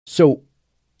So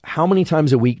how many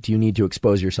times a week do you need to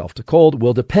expose yourself to cold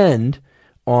will depend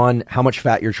on how much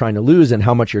fat you're trying to lose and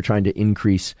how much you're trying to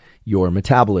increase your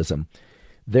metabolism.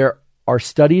 There are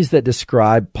studies that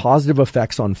describe positive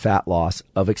effects on fat loss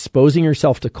of exposing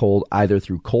yourself to cold either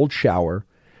through cold shower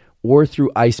or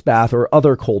through ice bath or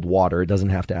other cold water. It doesn't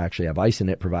have to actually have ice in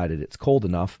it, provided it's cold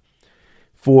enough,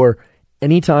 for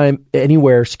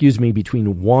anywhere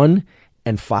between 1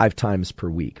 and 5 times per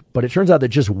week. But it turns out that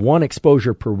just one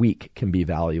exposure per week can be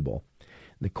valuable.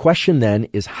 The question then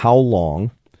is how long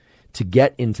to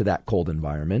get into that cold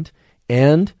environment,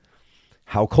 and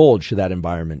how cold should that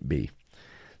environment be?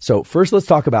 So first, let's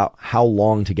talk about how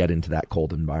long to get into that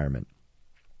cold environment.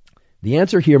 The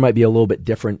answer here might be a little bit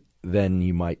different than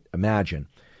you might imagine.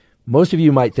 Most of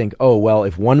you might think, oh, well,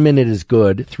 if 1 minute is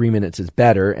good, 3 minutes is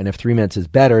better. And if 3 minutes is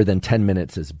better, then 10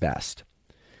 minutes is best.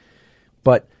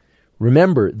 But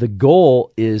remember, the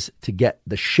goal is to get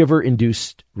the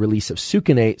shiver-induced release of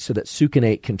succinate so that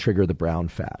succinate can trigger the brown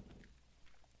fat.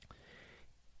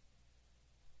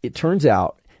 It turns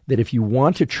out that if you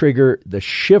want to trigger the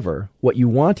shiver, what you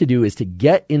want to do is to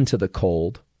get into the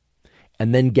cold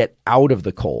and then get out of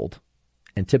the cold,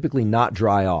 and typically not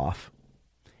dry off,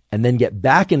 and then get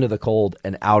back into the cold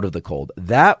and out of the cold.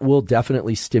 That will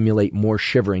definitely stimulate more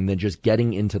shivering than just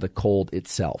getting into the cold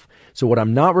itself. So what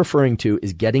I'm not referring to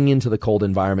is getting into the cold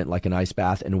environment like an ice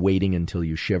bath and waiting until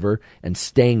you shiver and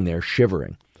staying there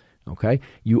shivering. Okay.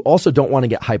 You also don't want to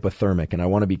get hypothermic, and I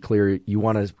want to be clear. You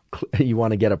want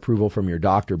to get approval from your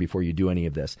doctor before you do any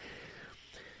of this.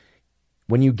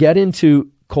 When you get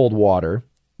into cold water,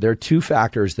 there are 2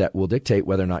 factors that will dictate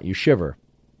whether or not you shiver.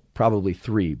 Probably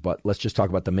 3, but let's just talk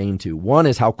about the main 2. One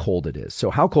is how cold it is.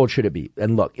 So how cold should it be?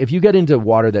 And look, if you get into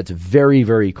water that's very,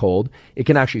 very cold, it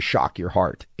can actually shock your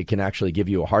heart. It can actually give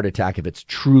you a heart attack if it's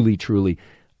truly, truly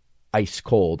ice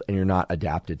cold and you're not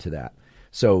adapted to that.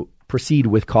 So proceed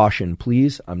with caution,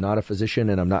 please. I'm not a physician,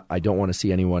 and I don't want to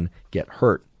see anyone get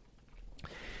hurt.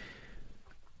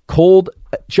 Cold,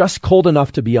 just cold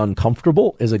enough to be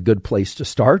uncomfortable is a good place to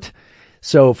start.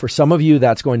 So for some of you,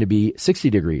 that's going to be 60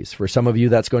 degrees. For some of you,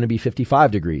 that's going to be 55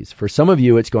 degrees. For some of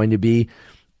you, it's going to be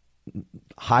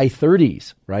high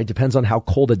 30s, right? Depends on how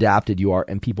cold adapted you are,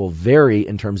 and people vary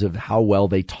in terms of how well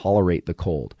they tolerate the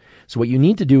cold. So what you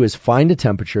need to do is find a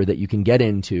temperature that you can get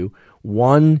into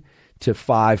 1 to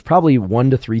 5, probably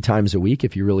 1 to 3 times a week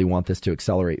if you really want this to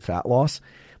accelerate fat loss.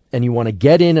 And you want to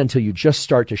get in until you just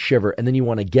start to shiver, and then you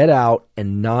want to get out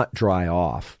and not dry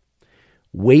off.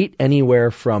 Wait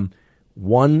anywhere from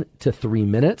 1 to 3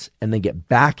 minutes and then get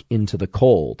back into the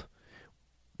cold.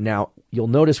 Now, you'll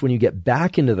notice when you get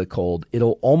back into the cold,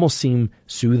 it'll almost seem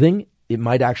soothing. It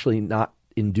might actually not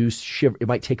induce shiver. It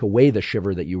might take away the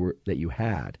shiver that you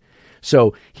had.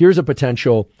 So here's a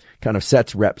potential kind of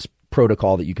sets reps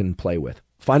protocol that you can play with.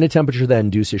 Find a temperature that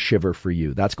induces shiver for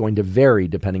you. That's going to vary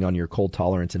depending on your cold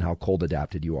tolerance and how cold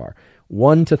adapted you are.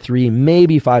 1 to 3,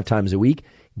 maybe 5 times a week.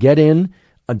 Get in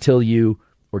until you,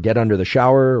 or get under the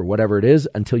shower or whatever it is,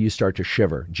 until you start to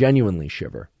shiver, genuinely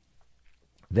shiver.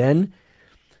 Then,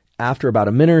 after about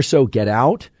a minute or so, get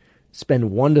out.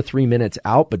 Spend 1 to 3 minutes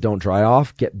out, but don't dry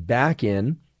off. Get back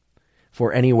in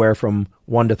for anywhere from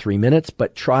 1 to 3 minutes,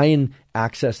 but try and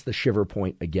access the shiver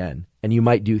point again. And you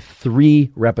might do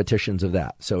 3 repetitions of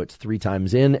that. So it's 3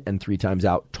 times in and 3 times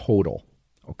out total.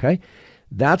 Okay?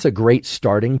 That's a great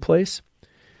starting place.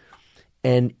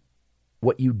 And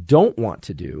what you don't want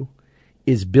to do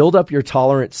is build up your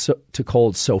tolerance to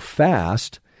cold so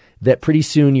fast that pretty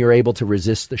soon you're able to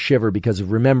resist the shiver, because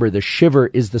remember, the shiver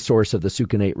is the source of the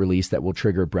succinate release that will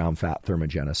trigger brown fat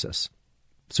thermogenesis.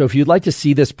 So if you'd like to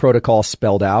see this protocol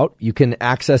spelled out, you can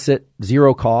access it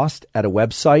 0 cost at a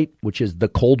website, which is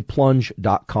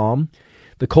thecoldplunge.com.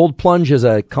 The Cold Plunge is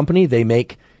a company. They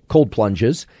make cold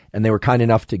plunges, and they were kind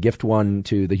enough to gift one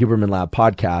to the Huberman Lab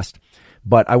podcast.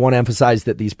 But I want to emphasize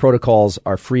that these protocols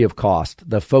are free of cost.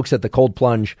 The folks at the Cold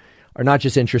Plunge are not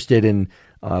just interested in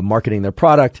marketing their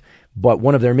product, but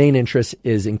one of their main interests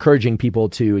is encouraging people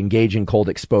to engage in cold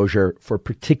exposure for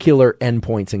particular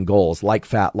endpoints and goals like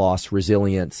fat loss,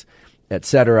 resilience,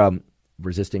 etc.,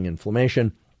 resisting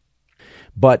inflammation.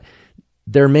 But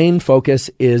their main focus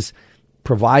is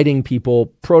providing people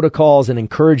protocols and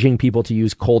encouraging people to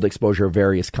use cold exposure of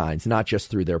various kinds, not just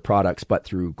through their products, but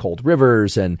through cold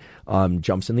rivers and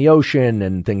jumps in the ocean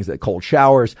and things like cold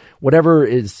showers, whatever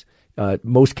is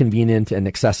most convenient and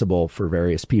accessible for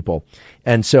various people.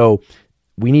 And so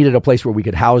we needed a place where we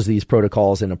could house these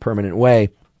protocols in a permanent way,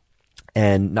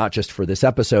 and not just for this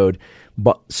episode.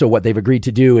 But so what they've agreed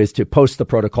to do is to post the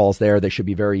protocols there. They should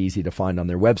be very easy to find on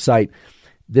their website.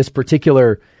 This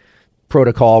particular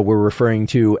protocol we're referring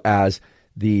to as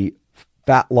the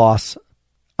fat loss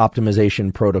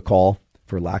optimization protocol,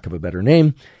 for lack of a better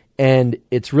name. And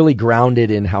it's really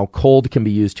grounded in how cold can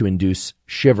be used to induce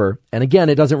shiver. And again,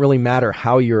 it doesn't really matter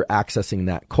how you're accessing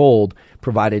that cold,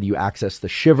 provided you access the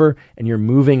shiver and you're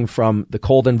moving from the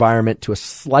cold environment to a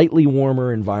slightly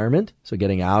warmer environment. So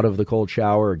getting out of the cold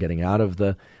shower or getting out of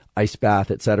the ice bath,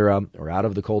 etc., or out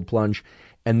of the cold plunge,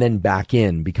 and then back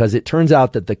in, because it turns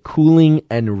out that the cooling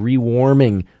and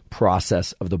rewarming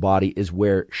process of the body is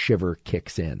where shiver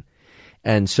kicks in.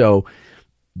 And so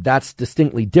that's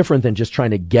distinctly different than just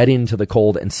trying to get into the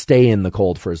cold and stay in the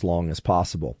cold for as long as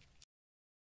possible.